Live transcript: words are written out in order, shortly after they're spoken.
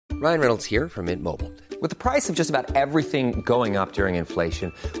Ryan Reynolds here from Mint Mobile. With the price of just about everything going up during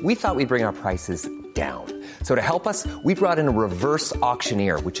inflation, we thought we'd bring our prices down. So to help us, we brought in a reverse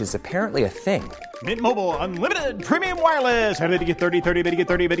auctioneer, which is apparently a thing. Mint Mobile Unlimited Premium Wireless. How to get 30, 30, bit to get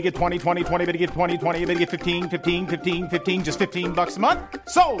 30, bit to get 20, 20, 20, bit to get 20, 20, bit to get 15, 15, 15, 15, just $15 a month?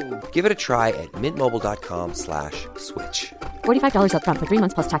 Sold! Give it a try at mintmobile.com/switch. $45 up front for 3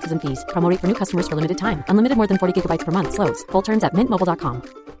 months plus taxes and fees. Promo rate for new customers for limited time. Unlimited more than 40 gigabytes per month. Slows full terms at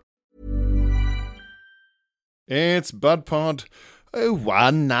mintmobile.com. It's BudPod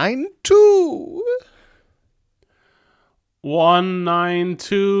 192.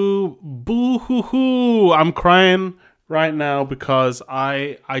 192. Boo-hoo-hoo. I'm crying right now because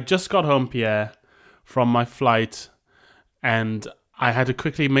I just got home, Pierre, from my flight, and I had to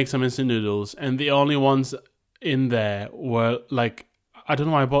quickly make some instant noodles, and the only ones in there were, like, I don't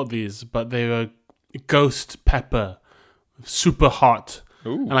know why I bought these, but they were ghost pepper, super hot.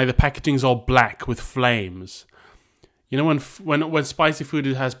 Ooh. And like the packaging's all black with flames. You know when spicy food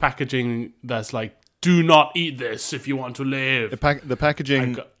has packaging that's like, do not eat this if you want to live. The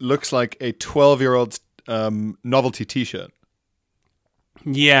packaging looks like a 12-year-old's novelty T-shirt.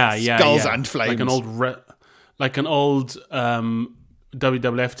 Yeah. Skulls and flames. Like an old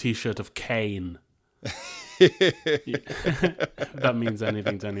WWF T-shirt of Kane. That means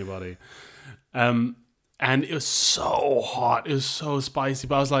anything to anybody. And it was so hot. It was so spicy.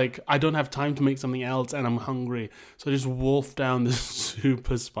 But I was like, I don't have time to make something else, and I'm hungry. So I just wolfed down this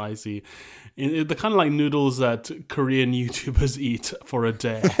super spicy, the kind of like noodles that Korean YouTubers eat for a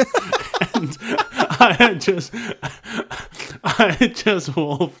day. And I just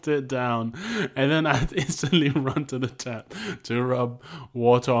wolfed it down, and then I instantly run to the tap to rub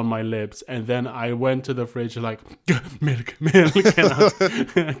water on my lips, and then I went to the fridge like, milk,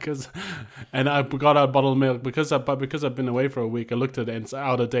 and I got out a bottle of milk because I've been away for a week. I looked at it and it's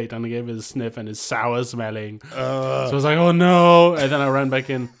out of date, and I gave it a sniff, and it's sour smelling. So I was like, oh no! And then I ran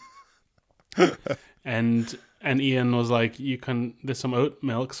back in, and Ian was like, there's some oat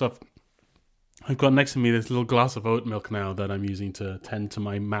milk, so I've got next to me this little glass of oat milk now that I'm using to tend to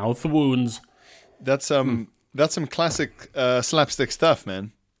my mouth wounds. That's some classic slapstick stuff,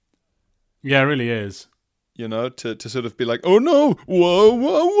 man. Yeah, it really is. You know, to sort of be like, oh no, whoa,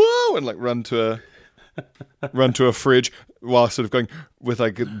 whoa, whoa, and like run to a fridge while sort of going with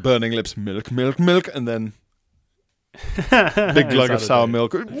like burning lips, milk, and then big glug of sour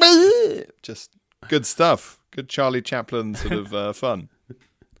milk. Just good stuff. Good Charlie Chaplin sort of fun.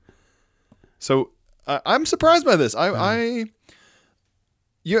 So I'm surprised by this.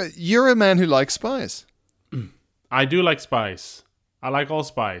 You're a man who likes spice. I do like spice. I like all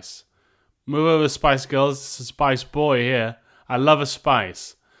spice. Move over, Spice Girls. It's a spice boy here. I love a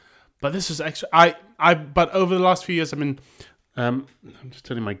spice, but this is extra. But over the last few years, I've been. I'm just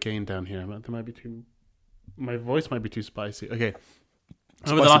turning my gain down here. There might be too. My voice might be too spicy. Okay.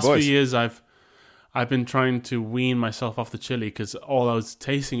 Over the last few years, I've been trying to wean myself off the chili because all I was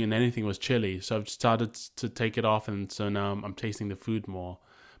tasting in anything was chili. So I've started to take it off, and so now I'm tasting the food more.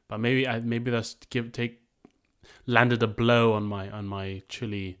 But maybe that's landed a blow on my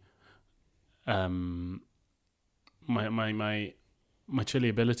chili, my chili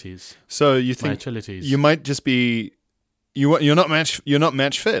abilities. So you think you might just be you're not match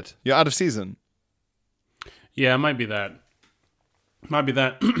fit. You're out of season. Yeah, it might be that.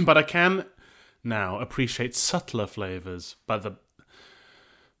 But I can now appreciate subtler flavors. But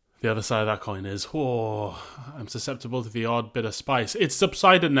the other side of that coin is, I'm susceptible to the odd bit of spice. It's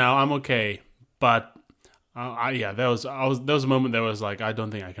subsided now. I'm okay. But there was a moment there was like, I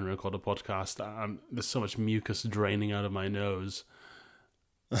don't think I can record a podcast. There's so much mucus draining out of my nose.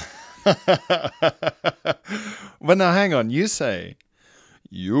 Well, now hang on. You say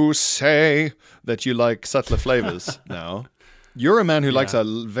that you like subtler flavors now. You're a man who likes a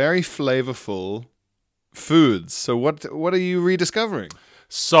very flavorful foods. So what are you rediscovering?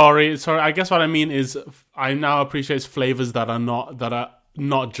 Sorry. I guess what I mean is I now appreciate flavors that are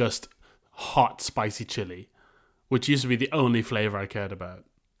not just hot spicy chili, which used to be the only flavor I cared about.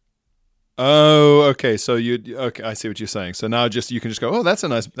 Oh, okay. So okay, I see what you're saying. So now you can just go, oh,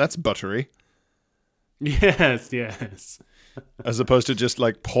 that's buttery. Yes. As opposed to just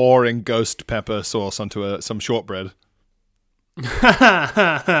like pouring ghost pepper sauce onto some shortbread.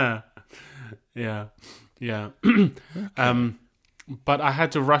 Yeah. But I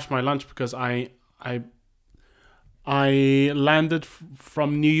had to rush my lunch because I landed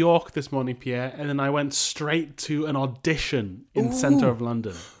from New York this morning, Pierre, and then I went straight to an audition in the center of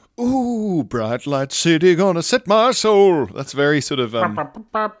London. Ooh, bright light city gonna set my soul. That's very sort of.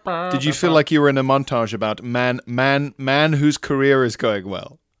 Did you feel like you were in a montage about man whose career is going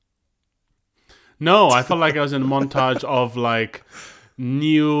well? No, I felt like I was in a montage of like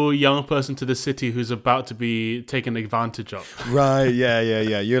new young person to the city who's about to be taken advantage of. Right, yeah.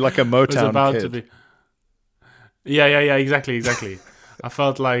 You're like a Who's Motown about kid. to be. Yeah, exactly. I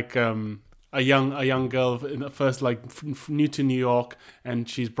felt like a young girl in the first, like new to New York, and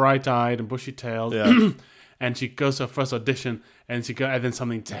she's bright eyed and bushy tailed. Yeah. And she goes to her first audition, and then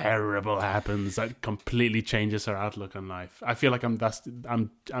something terrible happens that completely changes her outlook on life. I feel like I'm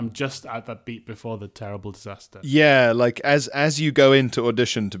just at that beat before the terrible disaster. Yeah, like as you go into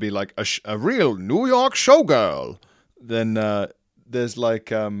audition to be like a real New York showgirl, then there's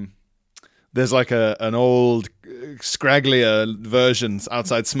like an old scragglier version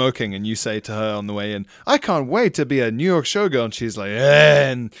outside smoking, and you say to her on the way in, "I can't wait to be a New York showgirl," and she's like,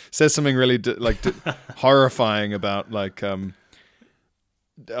 and says something really horrifying about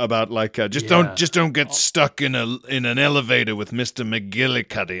just don't get stuck in an elevator with Mr.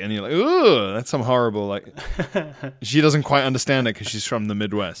 McGillicuddy, and you're like, ooh, that's some horrible, like. She doesn't quite understand it because she's from the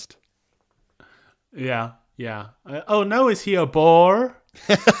Midwest. Yeah. Oh no, is he a bore?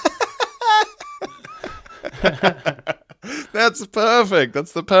 That's perfect.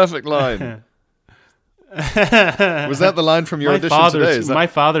 That's the perfect line. Was that the line from your audition today? My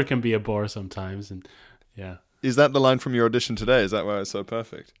father can be a bore sometimes, and yeah. Is that the line from your audition today? Is that why it's so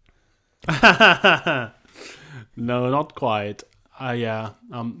perfect? No, not quite. I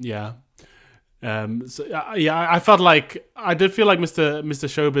felt like I did feel like Mr.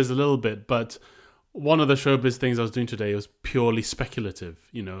 Showbiz a little bit, but one of the showbiz things I was doing today was purely speculative.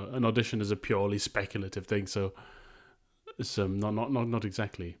 You know, an audition is a purely speculative thing, so not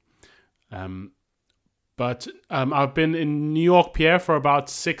exactly. But I've been in New York, Pierre, for about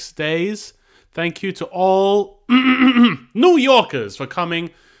 6 days. Thank you to all New Yorkers for coming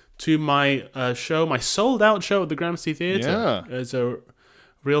to my show, my sold-out show at the Gramercy Theatre. Yeah. It's a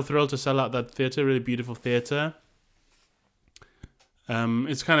real thrill to sell out that theatre, really beautiful theatre.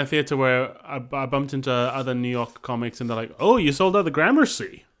 It's kind of theatre where I bumped into other New York comics, and they're like, "Oh, you sold out the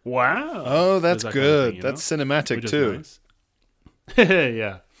Gramercy! Wow!" Oh, that's that good. Kind of thing, that's cinematic which too. is nice.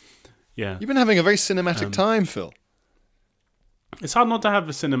 Yeah. You've been having a very cinematic time, Phil. It's hard not to have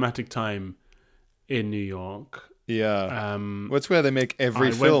a cinematic time in New York. Yeah. Well, it's where they make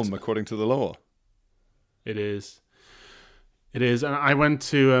every film according to the law. It is. And I went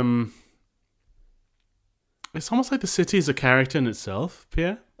to... it's almost like the city is a character in itself,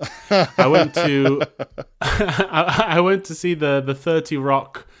 Pierre. I went to... I went to see the 30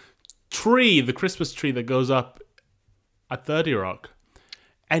 Rock tree, the Christmas tree that goes up at 30 Rock.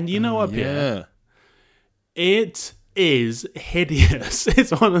 And you know what, Pierre? It is hideous.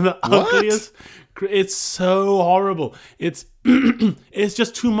 It's one of the ugliest... It's so horrible. It's it's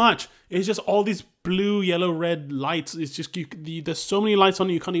just too much. It's just all these blue, yellow, red lights. It's just there's so many lights on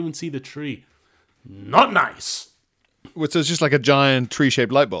it you can't even see the tree. Not nice. So it's just like a giant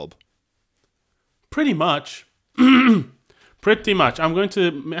tree-shaped light bulb. Pretty much. Pretty much. I'm going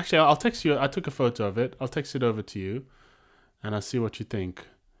to actually. I'll text you. I took a photo of it. I'll text it over to you, and I'll see what you think.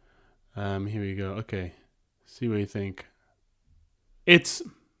 Here we go. Okay, see what you think. It's.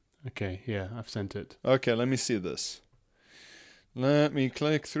 Okay, yeah, I've sent it. Okay, let me see this. Let me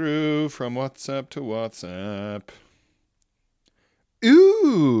click through from WhatsApp to WhatsApp.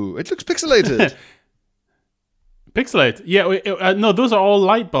 Ooh, it looks pixelated. Pixelate? Yeah, no, those are all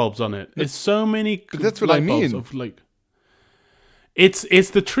light bulbs on it. It's so many. But that's what I mean. Of like, it's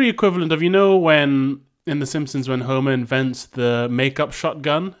the tree equivalent of, you know, when in The Simpsons when Homer invents the makeup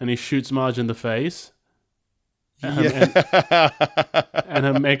shotgun and he shoots Marge in the face. And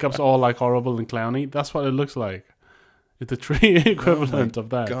her makeup's all like horrible and clowny. That's what it looks like. It's the tree equivalent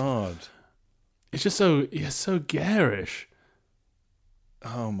of that. God, it's just so garish.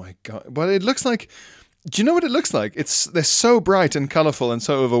 Oh my God! Well, it looks like. Do you know what it looks like? They're so bright and colorful and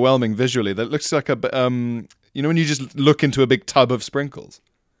so overwhelming visually that it looks like you know, when you just look into a big tub of sprinkles.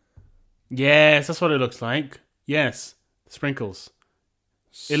 Yes, that's what it looks like. Yes, sprinkles.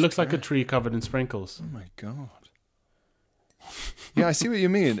 It looks like a tree covered in sprinkles. Oh my God. Yeah, I see what you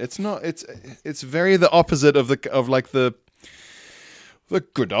mean. It's not. It's very the opposite of the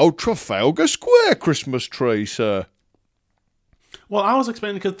good old Trafalgar Square Christmas tree, sir. Well, I was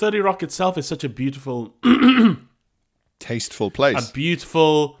expecting, because 30 Rock itself is such a beautiful, tasteful place. A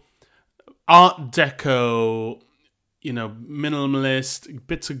beautiful Art Deco, you know, minimalist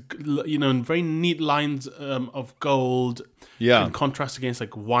bits of, you know, and very neat lines of gold. Yeah, in contrast against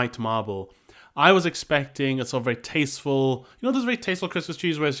like white marble. I was expecting a sort of very tasteful, you know, those very tasteful Christmas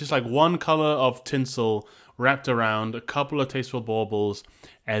trees where it's just like one color of tinsel wrapped around, a couple of tasteful baubles,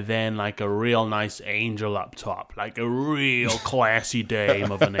 and then like a real nice angel up top, like a real classy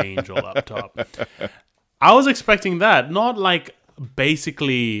dame of an angel up top. I was expecting that, not like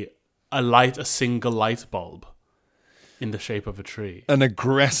basically a single light bulb in the shape of a tree. An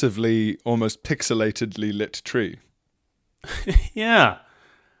aggressively, almost pixelatedly lit tree. Yeah.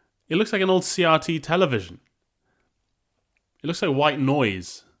 It looks like an old CRT television. It looks like white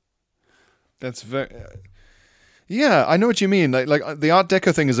noise. That's very... Yeah, I know what you mean. Like the Art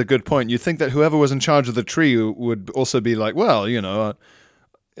Deco thing is a good point. You'd think that whoever was in charge of the tree would also be like, well, you know,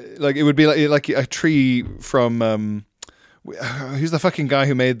 like it would be like a tree from... who's the fucking guy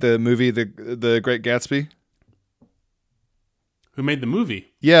who made the movie The Great Gatsby? Who made the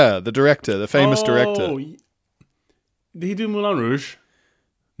movie? Yeah, the director, the famous director. Did he do Moulin Rouge?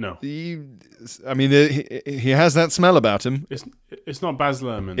 No. He has that smell about him. It's not Baz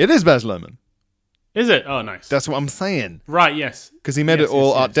Luhrmann. It is Baz Luhrmann. Is it? Oh, nice. That's what I'm saying. Right, yes. Because he made it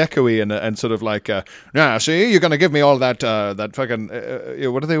all Art Deco-y and sort of like, see, you're going to give me all that fucking...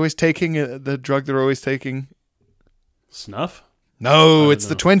 what are they always taking? The drug they're always taking? Snuff? No, it's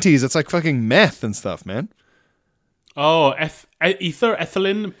the 20s. It's like fucking meth and stuff, man. Oh, ether,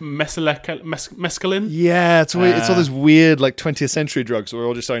 ethylene, mescaline? Yeah, it's all this weird like 20th century drugs. So we're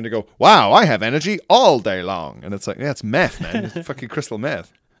all just starting to go, wow, I have energy all day long. And it's like, yeah, it's meth, man. It's fucking crystal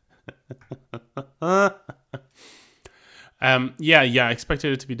meth. I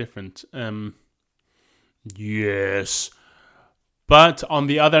expected it to be different. Yes. But on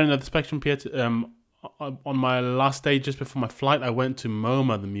the other end of the spectrum, Peter, on my last day just before my flight, I went to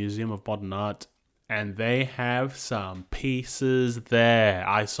MoMA, the Museum of Modern Art, and they have some pieces there.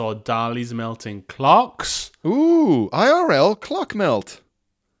 I saw Dali's melting clocks. Ooh, IRL clock melt.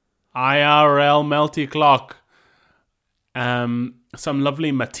 IRL melty clock. Some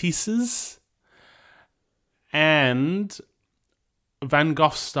lovely Matisses. And Van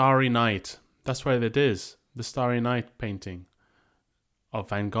Gogh's Starry Night. That's where it is. The Starry Night painting of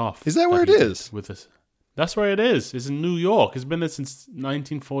Van Gogh. Is that where it is? With this. That's where it is. It's in New York. It's been there since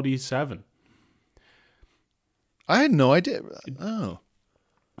 1947. I had no idea. Oh.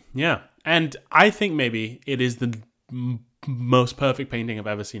 Yeah. And I think maybe it is the most perfect painting I've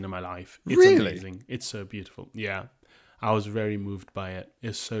ever seen in my life. It's really? Amazing. It's so beautiful. Yeah. I was very moved by it.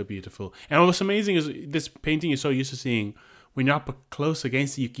 It's so beautiful. And what's amazing is this painting you're so used to seeing, when you're up close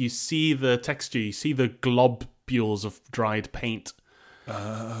against it, you see the texture, you see the globules of dried paint.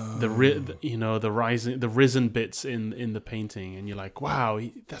 Oh. The risen bits in the painting, and you're like, wow,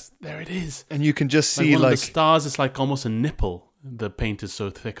 there it is. And you can just see one of the stars is like almost a nipple. The paint is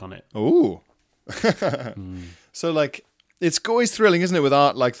so thick on it. Ooh. So like it's always thrilling, isn't it, with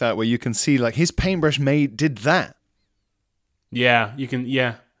art like that, where you can see like his paintbrush did that. Yeah, you can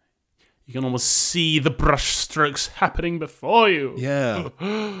almost see the brush strokes happening before you. Yeah.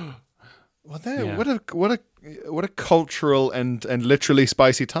 Well, what a cultural and literally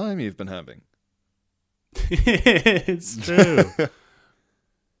spicy time you've been having. It's true.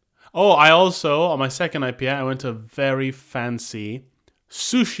 Oh, I also, on my second IPA, I went to a very fancy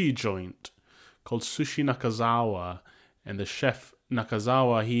sushi joint called Sushi Nakazawa. And the chef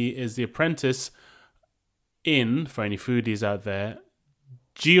Nakazawa, he is the apprentice for any foodies out there,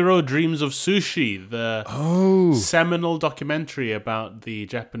 Jiro Dreams of Sushi, the seminal documentary about the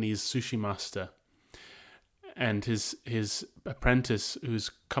Japanese sushi master and his apprentice who's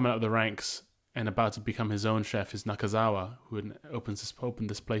coming out of the ranks and about to become his own chef is Nakazawa, who opened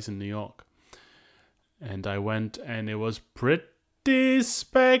this place in New York. And I went, and it was pretty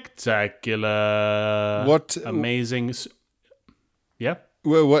spectacular. What amazing? Yeah.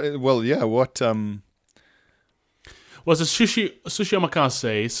 Well, yeah. What was a sushi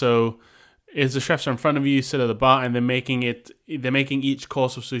omakase. So is the chefs are in front of you, you sit at the bar, and they're making each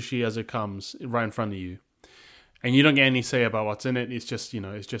course of sushi as it comes right in front of you. And you don't get any say about what's in it. It's just,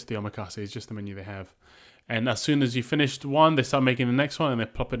 it's just the omakase. It's just the menu they have. And as soon as you finished one, they start making the next one, and they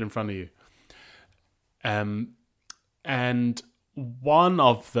plop it in front of you. And one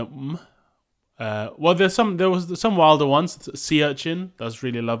of them, there was some wilder ones. Sea urchin, that was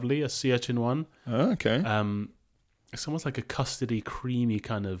really lovely. A sea urchin one. Oh, okay. It's almost like a custardy, creamy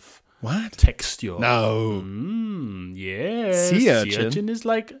kind of what texture. No. Yes. Sea urchin? Sea urchin is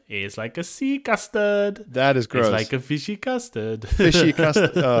like a sea custard. That is gross. It's like a fishy custard. Fishy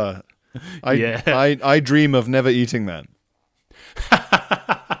custard. I dream of never eating that.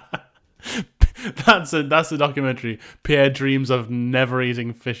 That's a documentary. Pierre dreams of never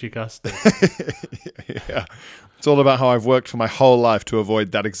eating fishy custard. Yeah. It's all about how I've worked for my whole life to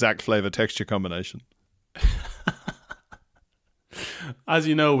avoid that exact flavor texture combination. As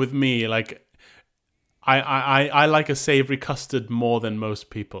you know, with me, like I like a savory custard more than most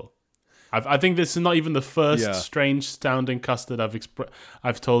people. I think this is not even the first strange sounding custard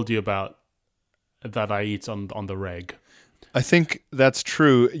I've told you about that I eat on the reg. I think that's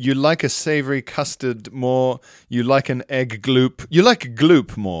true. You like a savory custard more. You like an egg gloop. You like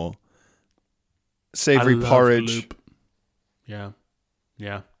gloop more. Savory porridge. Gloop.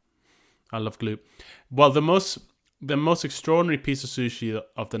 Yeah. I love gloop. Well, the most extraordinary piece of sushi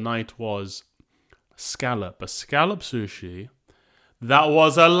of the night was scallop. A scallop sushi that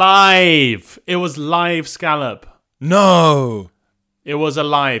was alive. It was live scallop. No. It was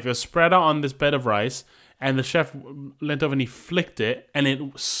alive. It was spread out on this bed of rice, and the chef leant over and he flicked it, and it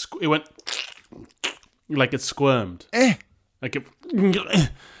went like it squirmed. Like it,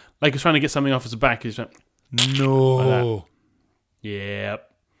 like it's trying to get something off its back. He just went, no. Like yep.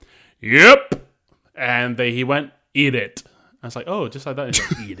 And he went, eat it. I was like, oh, just like that.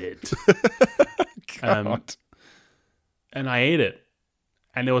 He's like, eat it. God. And I ate it,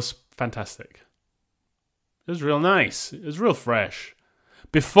 and it was fantastic. It was real nice. It was real fresh.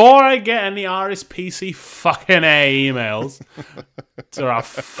 Before I get any RSPC fucking A emails to our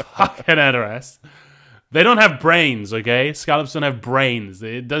fucking address, they don't have brains, okay? Scallops don't have brains.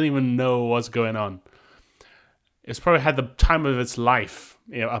 It doesn't even know what's going on. It's probably had the time of its life,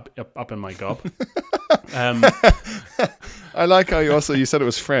 up in my gob. I like how you said it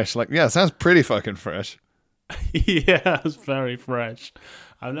was fresh. Like, yeah, it sounds pretty fucking fresh. Yeah, it was very fresh.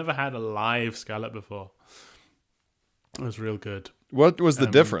 I've never had a live scallop before. It was real good. What was the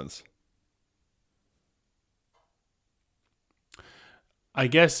difference? I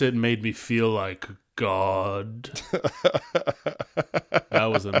guess it made me feel like God. That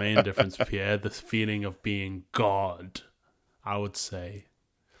was the main difference, Pierre. This feeling of being God, I would say.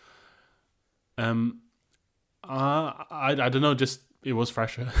 I don't know. Just it was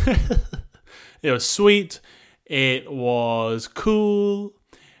fresher. It was sweet. It was cool.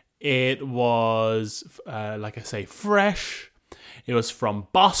 It was, like I say, fresh. It was from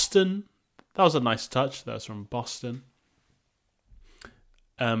Boston. That was a nice touch. That was from Boston.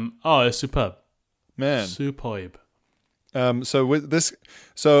 It's superb. Man. Superb. So with this,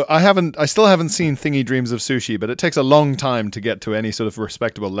 I still haven't seen Thingy Dreams of Sushi, but it takes a long time to get to any sort of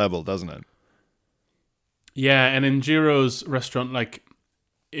respectable level, doesn't it? Yeah, and in Jiro's restaurant, like,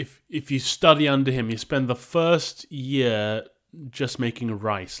 if you study under him, you spend the first year just making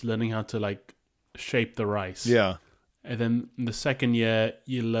rice, learning how to, like, shape the rice. Yeah. And then in the second year,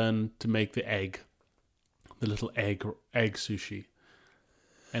 you learn to make the little egg sushi.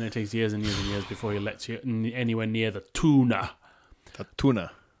 And it takes years and years and years before he lets you anywhere near the tuna. The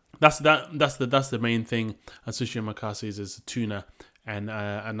tuna. That's the main thing at Sushi Omakase is the tuna. And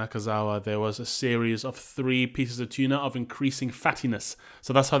at Nakazawa, there was a series of 3 pieces of tuna of increasing fattiness.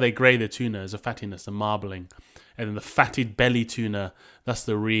 So that's how they grade the tuna, is a fattiness, a marbling. And then the fatted belly tuna, that's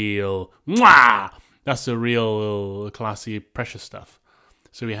the real, that's the real classy, precious stuff.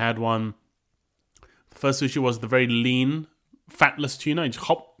 So we had one. The first sushi was the very lean, fatless tuna. Just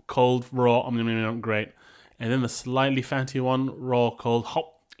hop, cold, raw, great. And then the slightly fatty one, raw, cold,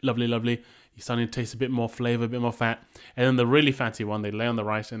 hop, lovely, lovely. You're starting to taste a bit more flavor, a bit more fat. And then the really fatty one, they lay on the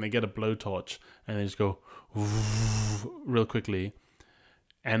rice and they get a blowtorch and they just go real quickly.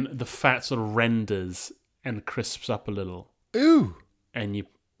 And the fat sort of renders and crisps up a little. Ooh. And you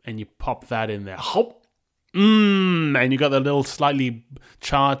pop that in there. Hop. And you got the little slightly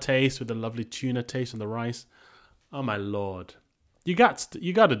charred taste with the lovely tuna taste on the rice. Oh my lord. You got to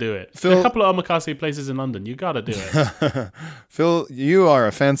do it. Phil, there are a couple of omakase places in London. You got to do it. Phil, you are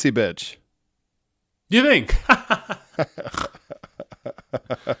a fancy bitch. You think?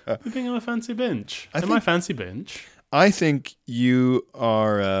 You think I'm a fancy bench? Am I fancy bench? I think you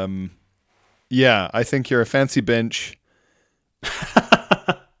are. I think you're a fancy bench.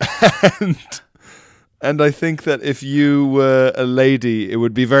 and I think that if you were a lady, it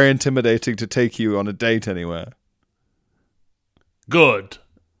would be very intimidating to take you on a date anywhere. Good.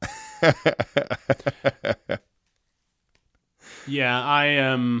 Yeah,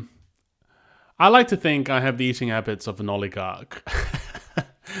 I like to think I have the eating habits of an oligarch.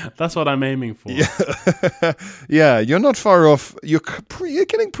 That's what I'm aiming for. Yeah, yeah, you're not far off. You're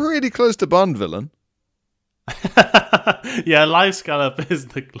getting pretty close to Bond villain. Yeah, live scallop is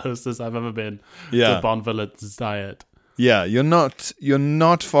the closest I've ever been to Bond villain's diet. Yeah, you're not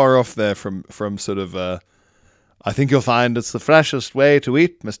far off there from sort of. I think you'll find it's the freshest way to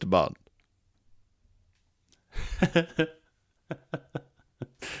eat, Mr. Bond.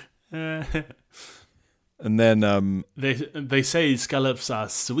 And then they say scallops are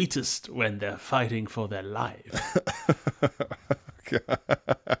sweetest when they're fighting for their life.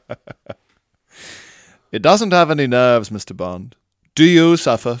 It doesn't have any nerves, Mr. Bond. Do you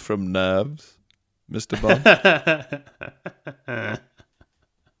suffer from nerves, Mr. Bond?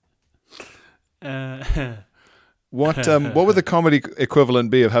 What would the comedy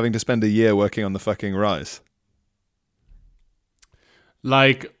equivalent be of having to spend a year working on the fucking Rise?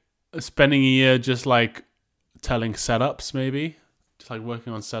 Like spending a year just like telling setups, maybe? Just like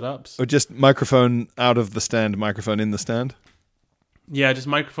working on setups? Or just microphone out of the stand, microphone in the stand? Yeah, just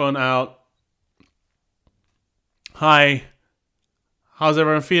microphone out. Hi. How's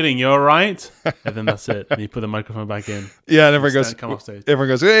everyone feeling? You alright? And then that's it. And you put the microphone back in. Yeah, and everyone Come off stage. everyone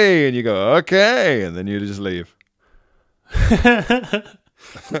goes, hey, and you go, okay, and then you just leave.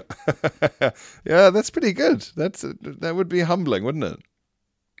 Yeah, that's pretty good. That would be humbling, wouldn't it?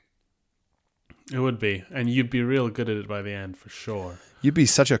 It would be. And you'd be real good at it by the end, for sure. You'd be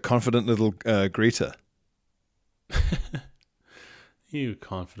such a confident little greeter. You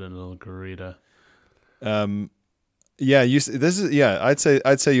confident little greeter. Yeah, I'd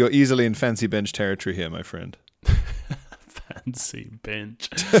say you're easily in fancy bench territory here, my friend. Fancy bench.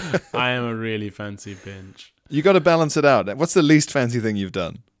 I am a really fancy bench. You got to balance it out. What's the least fancy thing you've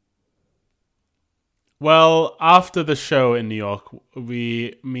done? Well, after the show in New York,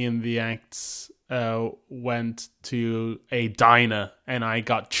 me and the acts went to a diner, and I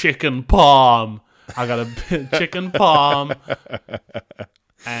got chicken palm. I got a chicken palm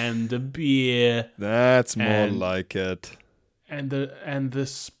and a beer. That's more like it. And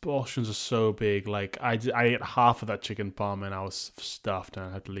the portions are so big. Like I ate half of that chicken palm, and I was stuffed, and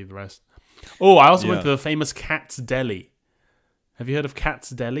I had to leave the rest. Oh, I also went to the famous Cat's Deli. Have you heard of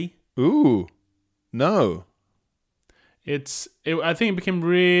Cat's Deli? Ooh, no. I think it became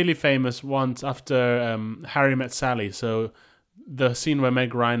really famous once after Harry Met Sally. So the scene where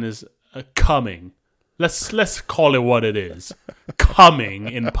Meg Ryan is coming. Let's call it what it is. Coming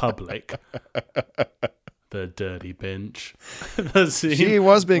in public. The dirty bench. She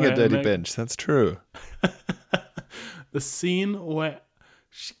was being a dirty bench. That's true. The scene where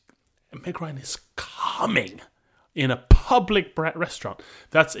Meg Ryan is coming in a public restaurant.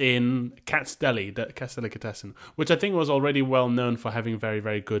 That's in Cat's Deli, Cat's Delicatessen, which I think was already well known for having very,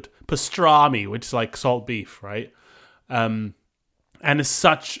 very good pastrami, which is like salt beef, right? And it's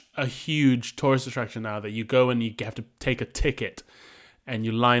such a huge tourist attraction now that you go and you have to take a ticket, and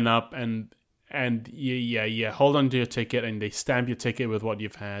you line up and you hold on to your ticket, and they stamp your ticket with what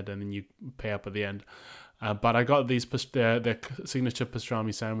you've had, and then you pay up at the end. But I got these their signature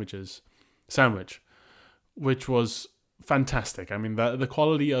pastrami sandwich, which was fantastic. I mean, the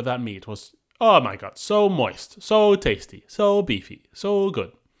quality of that meat was, oh my god, so moist, so tasty, so beefy, so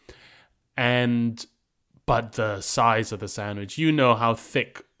good. But the size of the sandwich, you know how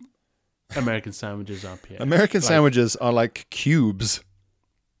thick American sandwiches are here. American sandwiches are like cubes.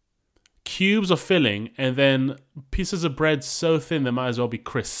 Cubes of filling, and then pieces of bread so thin they might as well be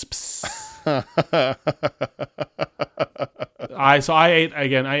crisps. I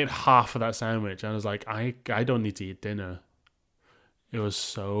ate half of that sandwich, and I was like, I don't need to eat dinner. It was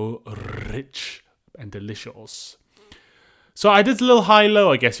so rich and delicious. So I did a little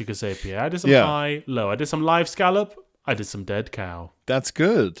high-low, I guess you could say, Pierre. I did some high-low. I did some live scallop. I did some dead cow. That's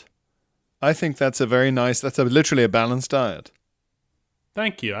good. I think that's literally a balanced diet.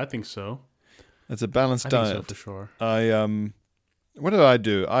 Thank you. I think so. It's a balanced diet. I think so, for sure. What did I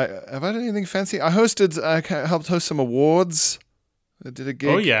do? Have I done anything fancy? I helped host some awards. I did a gig.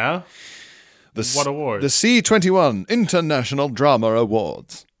 Oh, yeah? What awards? The C21 International Drama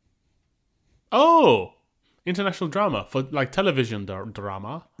Awards. Oh! International drama, for like television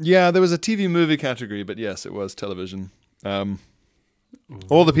drama. Yeah, there was a TV movie category, but yes, it was television.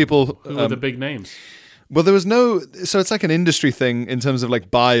 All the people... Who were the big names? Well, there was no... So it's like an industry thing in terms of like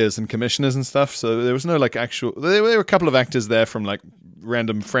buyers and commissioners and stuff. So there was no like actual... There were a couple of actors there from like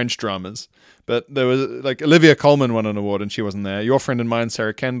random French dramas. But there was like Olivia Colman won an award and she wasn't there. Your friend and mine,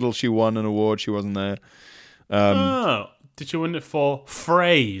 Sarah Kendall, she won an award. She wasn't there. Did you win it for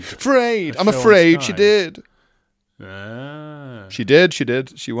Frayed? Frayed! I'm afraid she did. Ah. She did.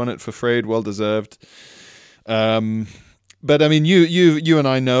 She won it for Frayed. Well deserved. But I mean, you and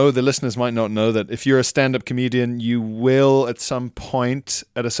I know, the listeners might not know, that if you're a stand-up comedian, you will at some point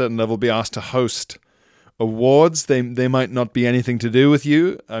at a certain level be asked to host awards. They might not be anything to do with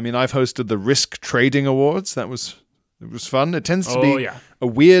you. I mean, I've hosted the Risk Trading Awards. It was fun. It tends to be a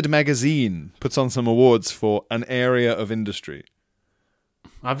weird magazine puts on some awards for an area of industry.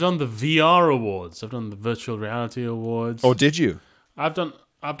 I've done the VR awards. I've done the virtual reality awards. Oh, did you? I've done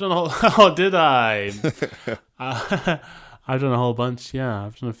all. Oh, did I? I've done a whole bunch. Yeah,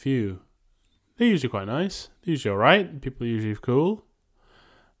 I've done a few. They're usually quite nice. They're usually all right. People are usually cool.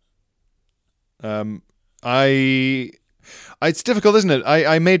 It's difficult, isn't it?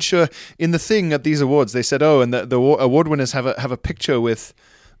 I made sure in the thing at these awards they said, and the award winners have a picture with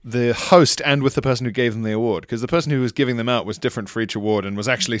the host and with the person who gave them the award, because the person who was giving them out was different for each award and was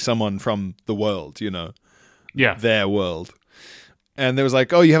actually someone from the world, their world. And there was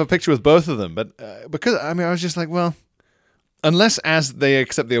like, you have a picture with both of them, but because I was just like, well, unless as they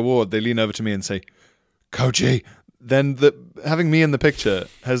accept the award they lean over to me and say, Koji, then having me in the picture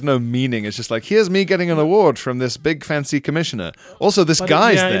has no meaning. It's just like, here's me getting an award from this big fancy commissioner. Also, this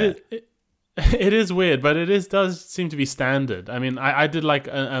guy's there. It is weird, but does seem to be standard. I mean, I did like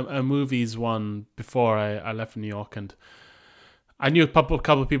a movies one before I left New York, and I knew a couple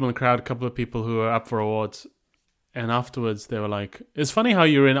of people in the crowd, a couple of people who were up for awards, and afterwards they were like, "It's funny how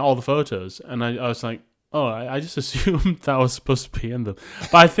you're in all the photos," and I was like, "Oh, I just assumed that was supposed to be in them,"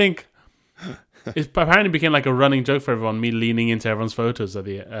 but I think it apparently became like a running joke for everyone, me leaning into everyone's photos at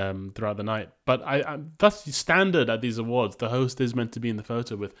the throughout the night. But that's standard at these awards. The host is meant to be in the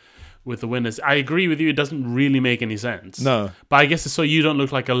photo with the winners. I agree with you. It doesn't really make any sense. No. But I guess it's so you don't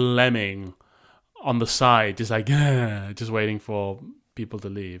look like a lemming on the side, just like, just waiting for people to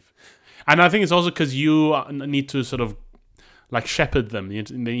leave. And I think it's also because you need to sort of like shepherd them. You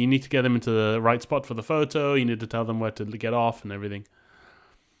need to get them into the right spot for the photo. You need to tell them where to get off and everything.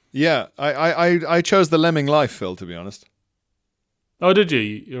 Yeah, I chose the lemming life, Phil, to be honest. Oh, did you?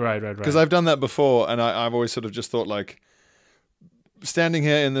 You're right. Because I've done that before, and I've always sort of just thought like, standing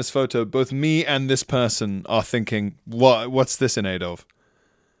here in this photo, both me and this person are thinking, what's this in aid of?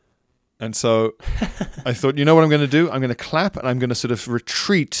 And so I thought, you know what I'm going to do? I'm going to clap and I'm going to sort of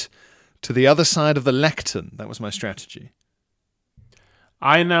retreat to the other side of the lectern. That was my strategy.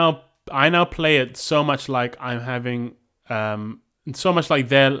 I now play it so much like I'm having, so much like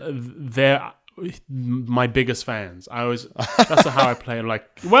they're my biggest fans. That's how I play. I'm like,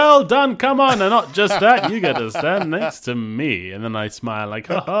 well done, come on, and not just that, you get to stand next to me. And then I smile like,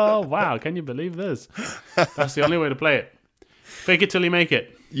 oh wow, can you believe this? That's the only way to play it. Fake it till you make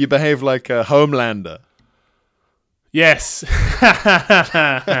it. You behave like a Homelander. Yes.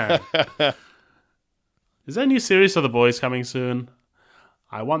 Is there a new series of The Boys coming soon?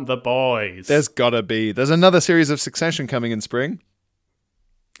 I want The Boys. There's gotta be. There's another series of Succession coming in spring.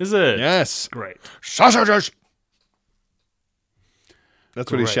 Is it? Yes. Great. Sausages!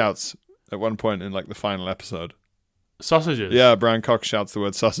 That's what he Great. shouts at one point in like the final episode. Sausages? Yeah, Brian Cox shouts the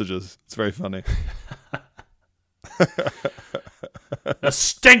word sausages. It's very funny. The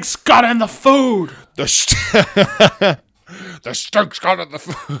stink's got in the food! The stink's got in the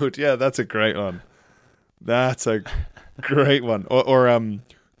food. Yeah, that's a great one. That's a great one. Or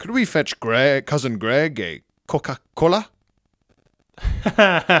could we fetch Cousin Greg a Coca-Cola?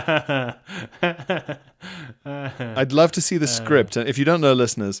 I'd love to see the script. And if you don't know,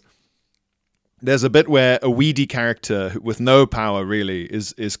 listeners, there's a bit where a weedy character with no power really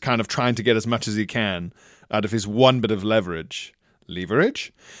is kind of trying to get as much as he can out of his one bit of leverage.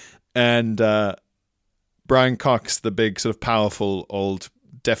 And Brian Cox, the big sort of powerful old,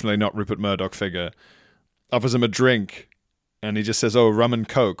 definitely not Rupert Murdoch figure, offers him a drink, and he just says, rum and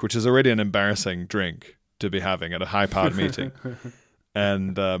coke, which is already an embarrassing drink to be having at a high-powered meeting.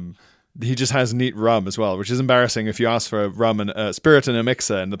 And he just has neat rum as well, which is embarrassing if you ask for a rum and spirit and a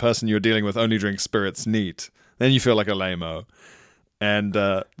mixer, and the person you're dealing with only drinks spirits neat. Then you feel like a lame-o. And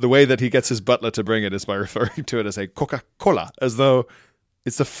the way that he gets his butler to bring it is by referring to it as a Coca-Cola, as though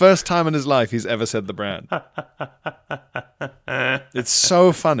it's the first time in his life he's ever said the brand. It's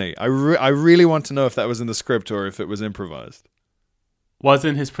so funny. I really want to know if that was in the script or if it was improvised. Was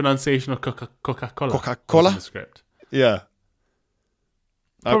in his pronunciation of Coca-Cola. Coca-Cola? In the script. Yeah.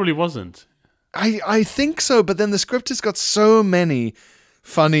 Probably wasn't. I think so, but then the script has got so many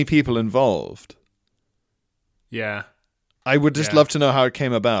funny people involved. Yeah. I would just love to know how it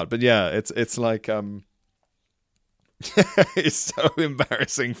came about. But yeah, it's like it's so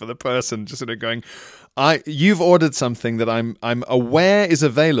embarrassing for the person just sort of going, you've ordered something that I'm aware is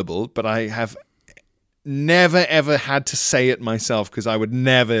available, but I have never ever had to say it myself because I would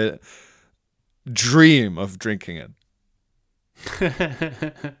never dream of drinking it.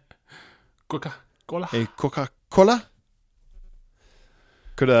 Coca-Cola. A Coca-Cola?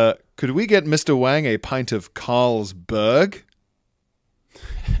 Could we get Mr. Wang a pint of Carlsberg?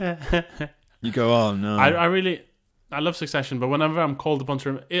 You go, oh no. I love Succession, but whenever I'm called upon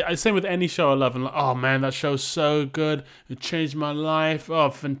to, same with any show I love, and like, oh man, that show's so good, it changed my life, oh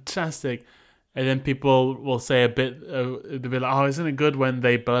fantastic, and then people will say a bit, they'll be like, oh, isn't it good when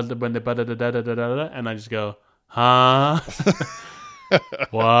they and I just go, huh?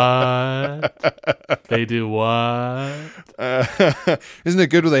 What? They do what? Isn't it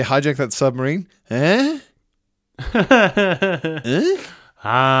good when they hijack that submarine? Eh?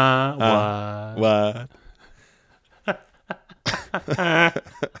 What?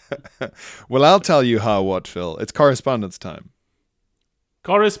 Well, I'll tell you how what, Phil. It's correspondence time.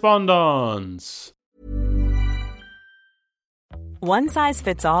 Correspondence. One size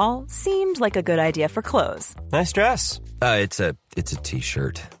fits all seemed like a good idea for clothes. Nice dress. It's a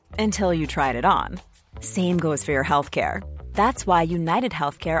t-shirt. Until you tried it on. Same goes for your healthcare. That's why United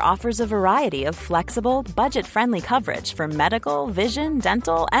Healthcare offers a variety of flexible, budget-friendly coverage for medical, vision,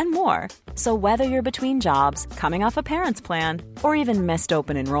 dental, and more. So whether you're between jobs, coming off a parent's plan, or even missed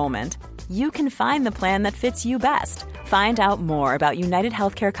open enrollment, you can find the plan that fits you best. Find out more about United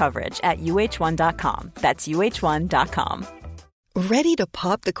Healthcare coverage at uh1.com. That's uh1.com. Ready to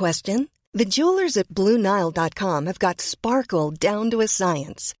pop the question? The jewelers at BlueNile.com have got sparkle down to a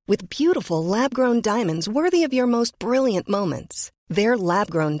science with beautiful lab-grown diamonds worthy of your most brilliant moments. Their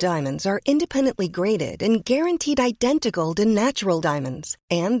lab-grown diamonds are independently graded and guaranteed identical to natural diamonds,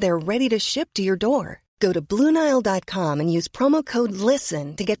 and they're ready to ship to your door. Go to BlueNile.com and use promo code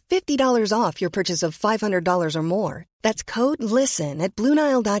LISTEN to get $50 off your purchase of $500 or more. That's code LISTEN at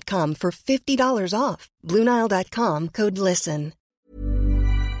BlueNile.com for $50 off. BlueNile.com, code LISTEN.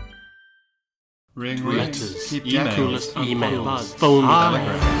 Ring, letters, keep emails, emails, phone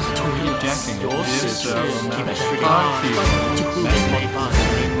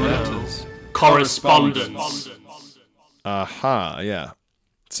letters, correspondence. Aha, yeah.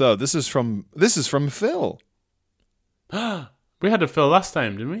 So this is from Phil. We had a Phil last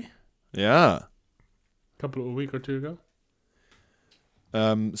time, didn't we? Yeah. A week or two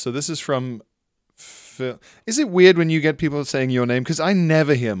ago. So this is from Phil. Is it weird when you get people saying your name? Because I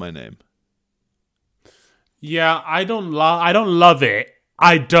never hear my name. Yeah, I don't love it.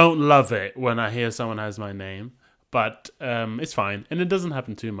 I don't love it when I hear someone has my name, but it's fine, and it doesn't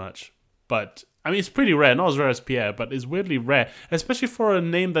happen too much. But I mean, it's pretty rare, not as rare as Pierre, but it's weirdly rare, especially for a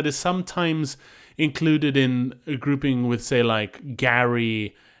name that is sometimes included in a grouping with, say, like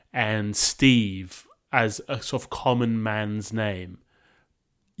Gary and Steve as a sort of common man's name.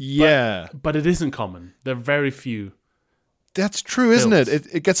 Yeah, but it isn't common. There are very few. That's true, isn't it?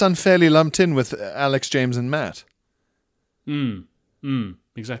 It gets unfairly lumped in with Alex, James, and Matt.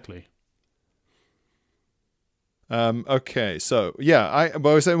 Exactly. Okay, so yeah, but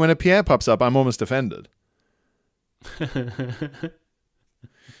I was saying when a Pierre pops up, I'm almost offended.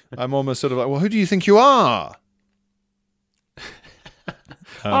 I'm almost sort of like, well, who do you think you are?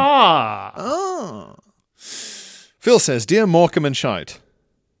 Phil says, "Dear Morecambe and Shite."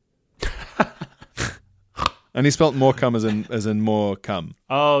 And he spelt Morecambe as in more cum.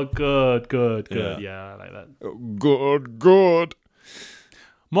 Oh, good. Yeah, I like that. Good.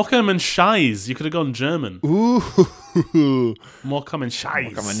 Morecambe and Scheisse. You could have gone German. Ooh. Morecambe and Scheisse.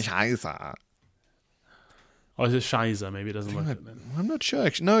 Morecambe and Scheisse. Or is it Scheisse? Maybe it doesn't work then. I'm not sure.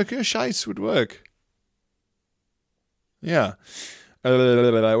 Actually. No, Scheisse would work. Yeah.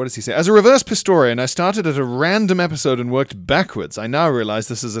 What does he say? As a reverse Pistorian, I started at a random episode and worked backwards. I now realize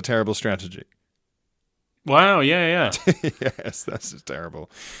this is a terrible strategy. Wow, yeah. Yes, that's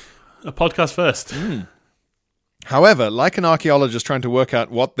terrible. A podcast first. However, like an archaeologist trying to work out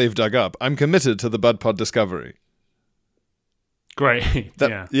what they've dug up, I'm committed to the Bud Pod discovery. Great,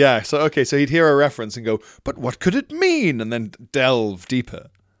 yeah. Yeah, so he'd hear a reference and go, but what could it mean? And then delve deeper.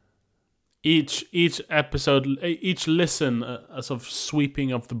 Each episode, each listen, a sort of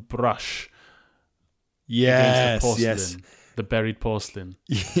sweeping of the brush. Yes, against the porcelain, yes. The buried porcelain.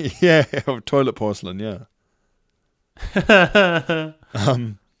 Yeah, toilet porcelain, yeah.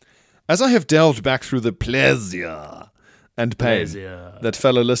 As I have delved back through the pleasure and pain that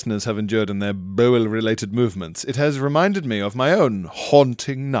fellow listeners have endured in their bowel-related movements, it has reminded me of my own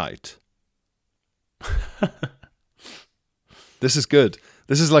haunting night. This is good.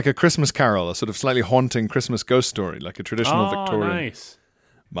 This is like a Christmas carol, a sort of slightly haunting Christmas ghost story, like a traditional Victorian. Nice.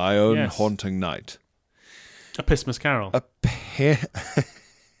 My own haunting night. A Pissmas carol. A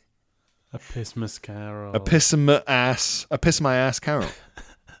Pissmas carol. A piss my ass carol.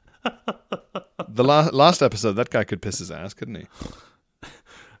 The last episode, that guy could piss his ass, couldn't he?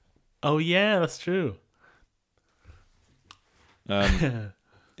 Oh yeah, that's true.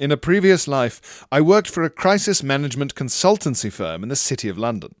 In a previous life, I worked for a crisis management consultancy firm in the City of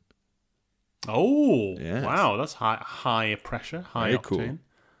London. Oh, yes. Wow, that's high pressure, high octane.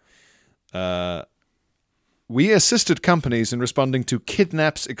 Cool. We assisted companies in responding to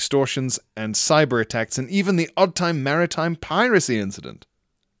kidnaps, extortions, and cyber attacks, and even the odd-time maritime piracy incident.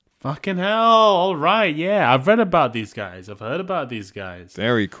 Fucking hell, all right, yeah. I've read about these guys. I've heard about these guys.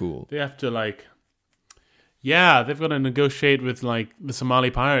 Very cool. They have to, they've got to negotiate with, the Somali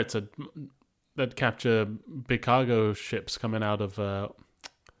pirates at that capture big cargo ships coming out of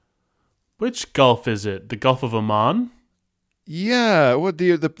which Gulf is it? The Gulf of Oman? Yeah, what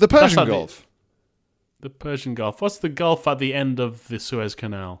the Persian Gulf. The Persian Gulf. What's the Gulf at the end of the Suez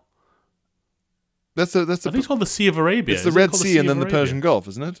Canal? That's I think it's called the Sea of Arabia. It's the Red Sea and then the Persian Gulf,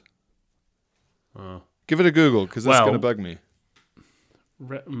 isn't it? Give it a Google, because that's going to bug me.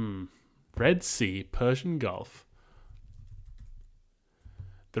 Red Sea, Persian Gulf.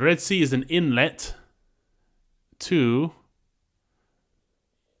 The Red Sea is an inlet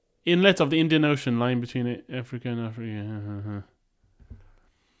of the Indian Ocean lying between Africa and Africa.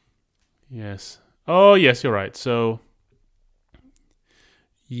 Yes. Oh, yes, you're right. So,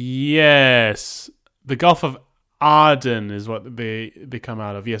 yes, the Gulf of Aden is what they come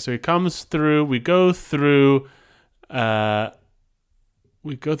out of. Yeah, so it comes through. We go through the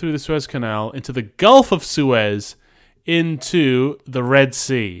Suez Canal into the Gulf of Suez, into the Red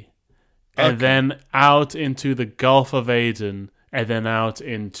Sea, and then out into the Gulf of Aden, and then out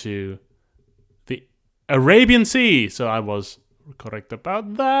into the Arabian Sea. So I was correct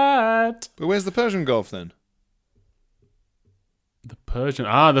about that. But where's the Persian Gulf then? The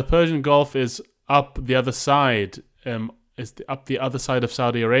Persian Gulf is up the other side. Up the other side of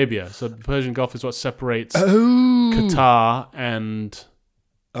Saudi Arabia. So the Persian Gulf is what separates Qatar and.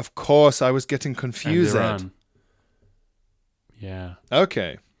 Of course, I was getting confused. Iran. Yeah.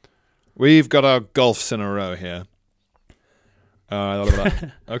 Okay. We've got our Gulfs in a row here.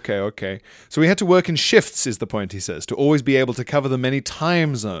 Okay. So we had to work in shifts, is the point, he says, to always be able to cover the many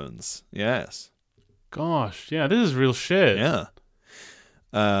time zones. Yes. Gosh, yeah, this is real shit. Yeah.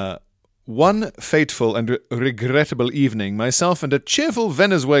 One fateful and regrettable evening, myself and a cheerful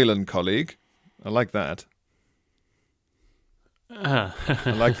Venezuelan colleague, I like that. I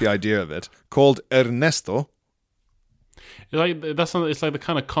like the idea of it, called Ernesto. It's like the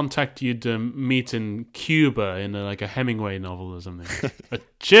kind of contact you'd meet in Cuba in a Hemingway novel or something. A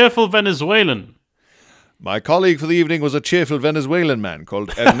cheerful Venezuelan. My colleague for the evening was a cheerful Venezuelan man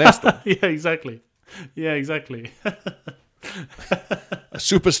called Ernesto. Yeah, exactly. A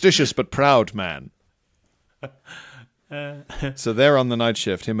superstitious but proud man. So they're on the night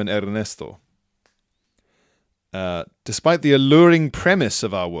shift, him and Ernesto. Despite the alluring premise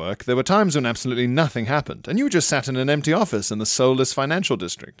of our work, there were times when absolutely nothing happened, and you just sat in an empty office in the soulless financial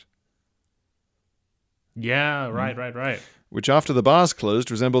district. Yeah, right. Which, after the bars closed,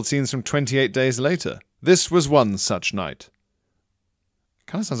 resembled scenes from 28 Days Later. This was one such night.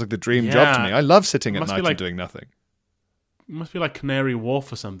 Kind of sounds like the dream job to me. I love sitting at night and doing nothing. It must be like Canary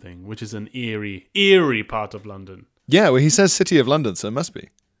Wharf or something, which is an eerie part of London. Yeah, well, he says City of London, so it must be.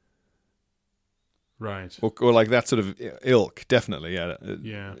 Right. Or like that sort of ilk, definitely, yeah.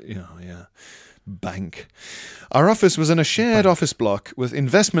 Yeah. Bank. Our office was in a shared office block with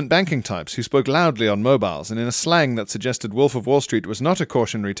investment banking types who spoke loudly on mobiles and in a slang that suggested Wolf of Wall Street was not a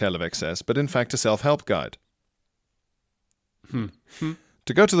cautionary tale of excess, but in fact a self-help guide.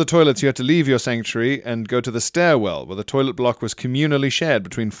 To go to the toilets, you had to leave your sanctuary and go to the stairwell, where the toilet block was communally shared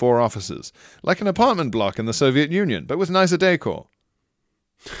between 4 offices, like an apartment block in the Soviet Union, but with nicer decor.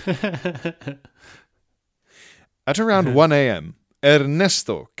 At around 1 a.m.,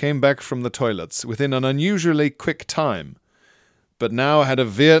 Ernesto came back from the toilets within an unusually quick time, but now had a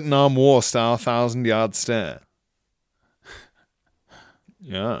Vietnam War-style 1,000-yard stare.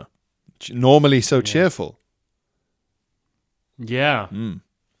 Yeah. Normally so cheerful. Yeah.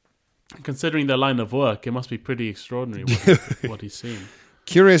 Considering their line of work, it must be pretty extraordinary what he's seen.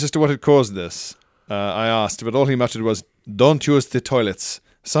 Curious as to what had caused this, I asked, but all he muttered was, "Don't use the toilets.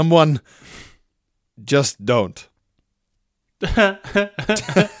 Someone just don't."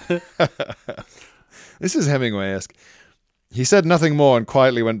 This is Hemingway-esque. He said nothing more and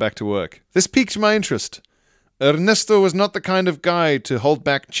quietly went back to work. This piqued my interest. Ernesto was not the kind of guy to hold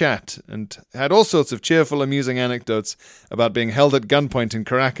back chat and had all sorts of cheerful, amusing anecdotes about being held at gunpoint in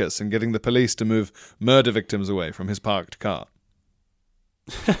Caracas and getting the police to move murder victims away from his parked car.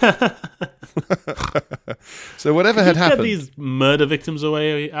 So whatever had happened... Get these murder victims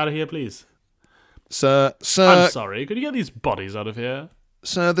away out of here, please. Sir... I'm sorry, could you get these bodies out of here?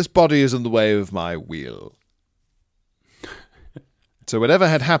 Sir, this body is in the way of my wheel. So whatever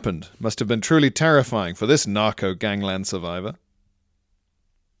had happened must have been truly terrifying for this narco gangland survivor.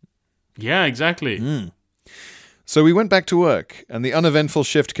 Yeah, exactly. So we went back to work, and the uneventful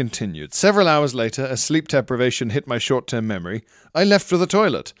shift continued. Several hours later, as sleep deprivation hit my short-term memory, I left for the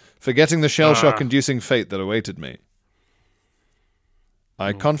toilet, forgetting the shell-shock-inducing fate that awaited me.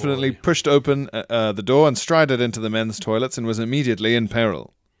 I confidently pushed open the door and strided into the men's toilets and was immediately in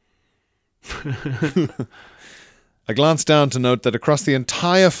peril. I glanced down to note that across the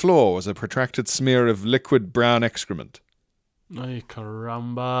entire floor was a protracted smear of liquid brown excrement. Ay,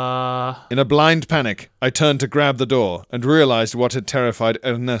 caramba. In a blind panic, I turned to grab the door and realized what had terrified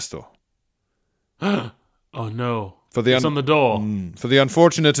Ernesto. Oh no. For the It's on the door. For the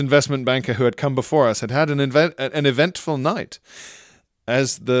unfortunate investment banker who had come before us had an eventful night.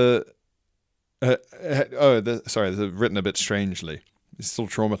 As the... sorry, this is written a bit strangely. He's still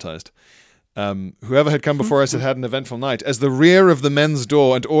traumatized. Whoever had come before us had an eventful night, as the rear of the men's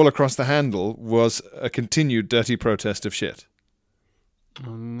door and all across the handle was a continued dirty protest of shit.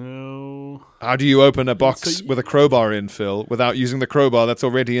 Oh no. How do you open a box with a crowbar in, Phil, without using the crowbar that's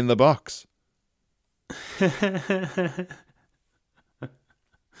already in the box?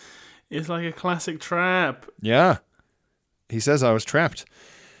 It's like a classic trap. Yeah. He says I was trapped.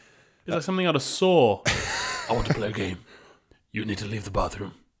 It's like something out of Saw. I want to play a game. You need to leave the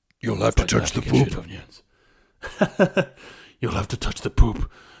bathroom. You'll have to touch the poop. You'll have to touch the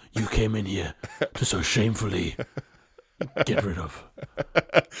poop you came in here to so shamefully get rid of.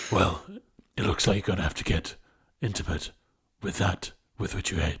 Well, it looks like you're going to have to get intimate with that with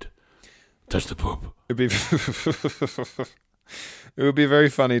which you hate. Touch the poop. It would be very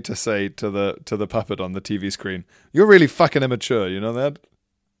funny to say to the puppet on the TV screen, "You're really fucking immature, you know that?"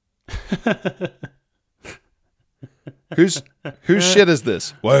 Whose shit is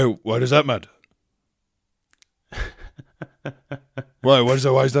this? Why does that matter? Why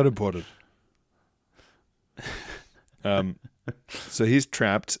is that important? So he's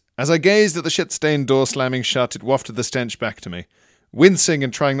trapped. As I gazed at the shit-stained door slamming shut, it wafted the stench back to me. Wincing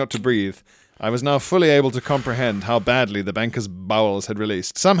and trying not to breathe, I was now fully able to comprehend how badly the banker's bowels had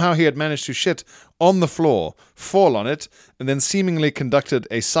released. Somehow he had managed to shit on the floor, fall on it, and then seemingly conducted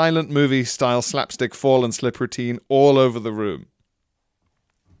a silent movie-style slapstick fall and slip routine all over the room.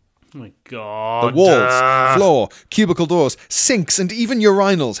 Oh my God. The walls, floor, cubicle doors, sinks, and even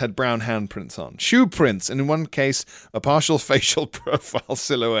urinals had brown handprints on. Shoe prints, and in one case, a partial facial profile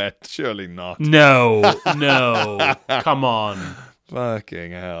silhouette. Surely not. No. Come on.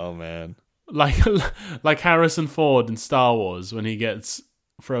 Fucking hell, man. Like Harrison Ford in Star Wars when he gets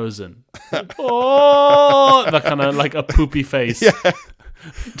frozen. Oh, that kind of like a poopy face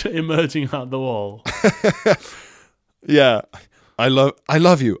emerging out the wall. Yeah. I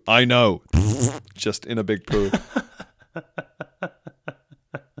love you. I know. Just in a big poo.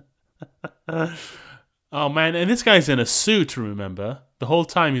 Oh man, and this guy's in a suit, remember? The whole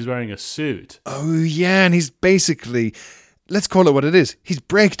time he's wearing a suit. Oh yeah, and he's basically, let's call it what it is. He's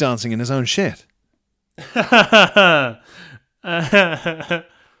breakdancing in his own shit. Oh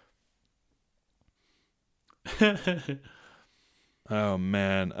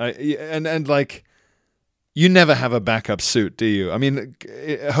man. And like, you never have a backup suit, do you? I mean,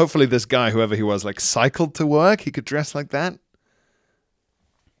 hopefully this guy, whoever he was, like cycled to work. He could dress like that.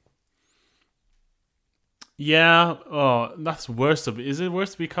 Yeah. Oh, that's worse. Is it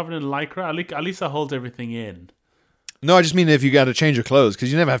worse to be covered in lycra? At least that holds everything in. No, I just mean if you got to change your clothes,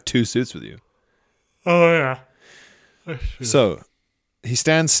 because you never have two suits with you. Oh, yeah. So, he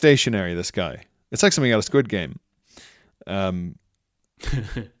stands stationary, this guy. It's like something out of Squid Game.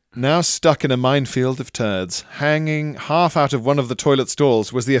 Now stuck in a minefield of turds, hanging half out of one of the toilet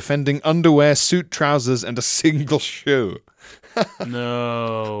stalls was the offending underwear, suit, trousers, and a single shoe.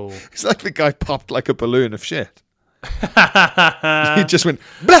 No. It's like the guy popped like a balloon of shit. He just went,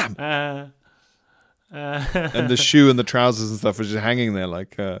 blam! And the shoe and the trousers and stuff were just hanging there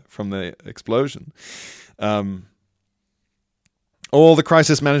like from the explosion. All the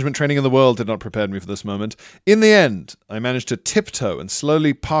crisis management training in the world did not prepare me for this moment. In the end, I managed to tiptoe and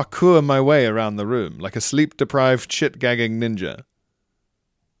slowly parkour my way around the room like a sleep-deprived, shit-gagging ninja.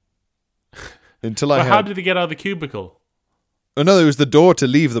 Until How did he get out of the cubicle? Oh no, there was the door to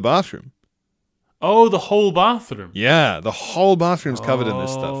leave the bathroom. Oh, the whole bathroom. Yeah, the whole bathroom's covered in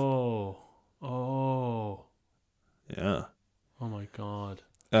this stuff. Oh. Yeah. Oh my God.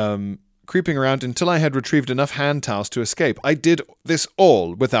 Creeping around until I had retrieved enough hand towels to escape. I did this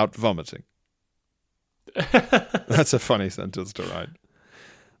all without vomiting. That's a funny sentence to write.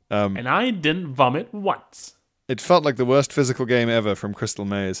 And I didn't vomit once. It felt like the worst physical game ever from Crystal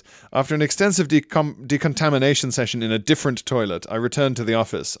Maze. After an extensive decontamination session in a different toilet, I returned to the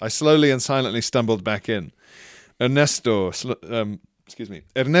office. I slowly and silently stumbled back in. Ernesto turned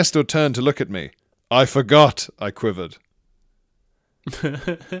to look at me. I forgot, I quivered.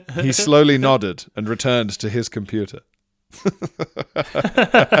 He slowly nodded and returned to his computer.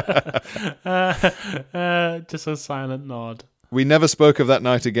 Just a silent nod. We never spoke of that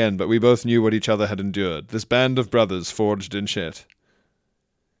night again, but we both knew what each other had endured. This band of brothers forged in shit.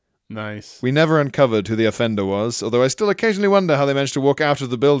 Nice. We never uncovered who the offender was, although I still occasionally wonder how they managed to walk out of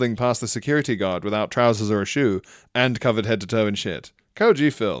the building past the security guard without trousers or a shoe and covered head to toe in shit.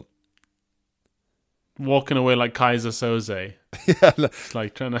 Koji, Phil. Walking away like Kaiser Soze. Yeah, It's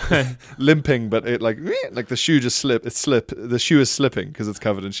like trying to... limping, but it like the shoe just the shoe is slipping because it's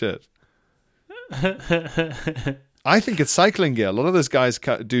covered in shit. I think it's cycling gear. A lot of those guys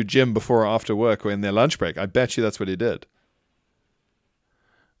do gym before or after work or in their lunch break. I bet you that's what he did.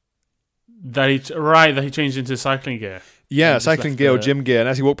 that he changed into cycling gear. Yeah, cycling gear or gym gear. And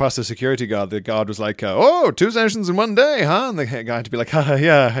as he walked past the security guard, the guard was like, 2 sessions in one day, huh? And the guy had to be like,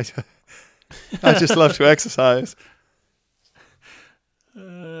 yeah, I just love to exercise.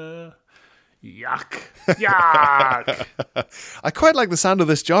 Yuck. I quite like the sound of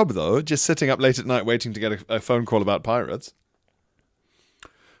this job, though, just sitting up late at night waiting to get a phone call about pirates.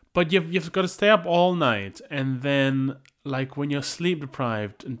 But you've got to stay up all night, and then, like, when you're sleep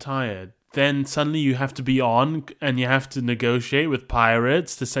deprived and tired, then suddenly you have to be on, and you have to negotiate with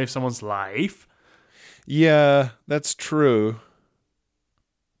pirates to save someone's life. Yeah, that's true.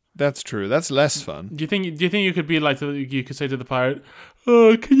 That's less fun. Do you think you could be like, you could say to the pirate,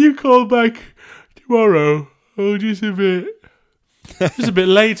 "Oh, can you call back tomorrow? Oh, just a bit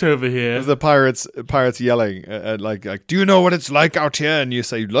late over here." The pirates yelling like, "Do you know what it's like out here?" And you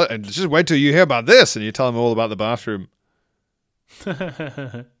say, "Look, just wait till you hear about this," and you tell them all about the bathroom.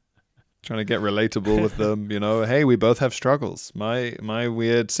 Trying to get relatable with them, Hey, we both have struggles. My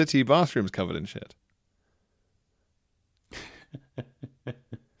weird city bathroom's covered in shit.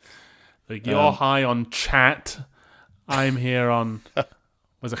 Like, you're high on chat. I'm here on...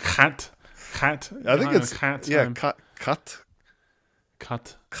 Was it cat? Cat? I think it's... cat. Yeah, cut.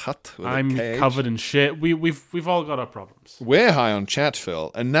 I'm covered in shit. We've all got our problems. We're high on chat,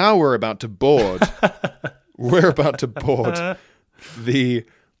 Phil, and now we're about to board. We're about to board the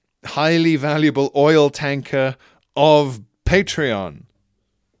highly valuable oil tanker of Patreon.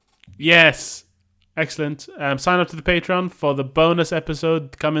 Yes. Excellent. Sign up to the Patreon for the bonus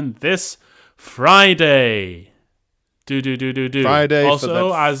episode coming this Friday. Do. Friday also, for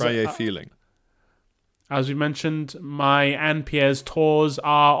that as Friday feeling. As we mentioned, my and Pierre's tours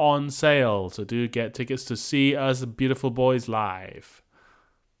are on sale, so do get tickets to see us beautiful boys live.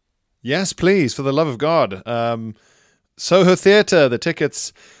 Yes, please, for the love of God. Soho Theatre, the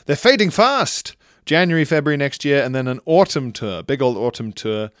tickets, they're fading fast. January, February next year, and then an autumn tour, big old autumn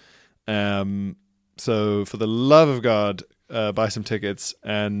tour. So for the love of God, buy some tickets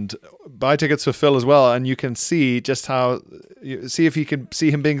and buy tickets for Phil as well. And you can see just see if you can see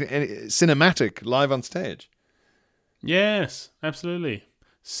him being cinematic live on stage. Yes, absolutely.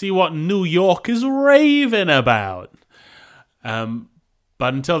 See what New York is raving about. But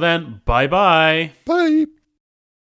until then, bye-bye. Bye.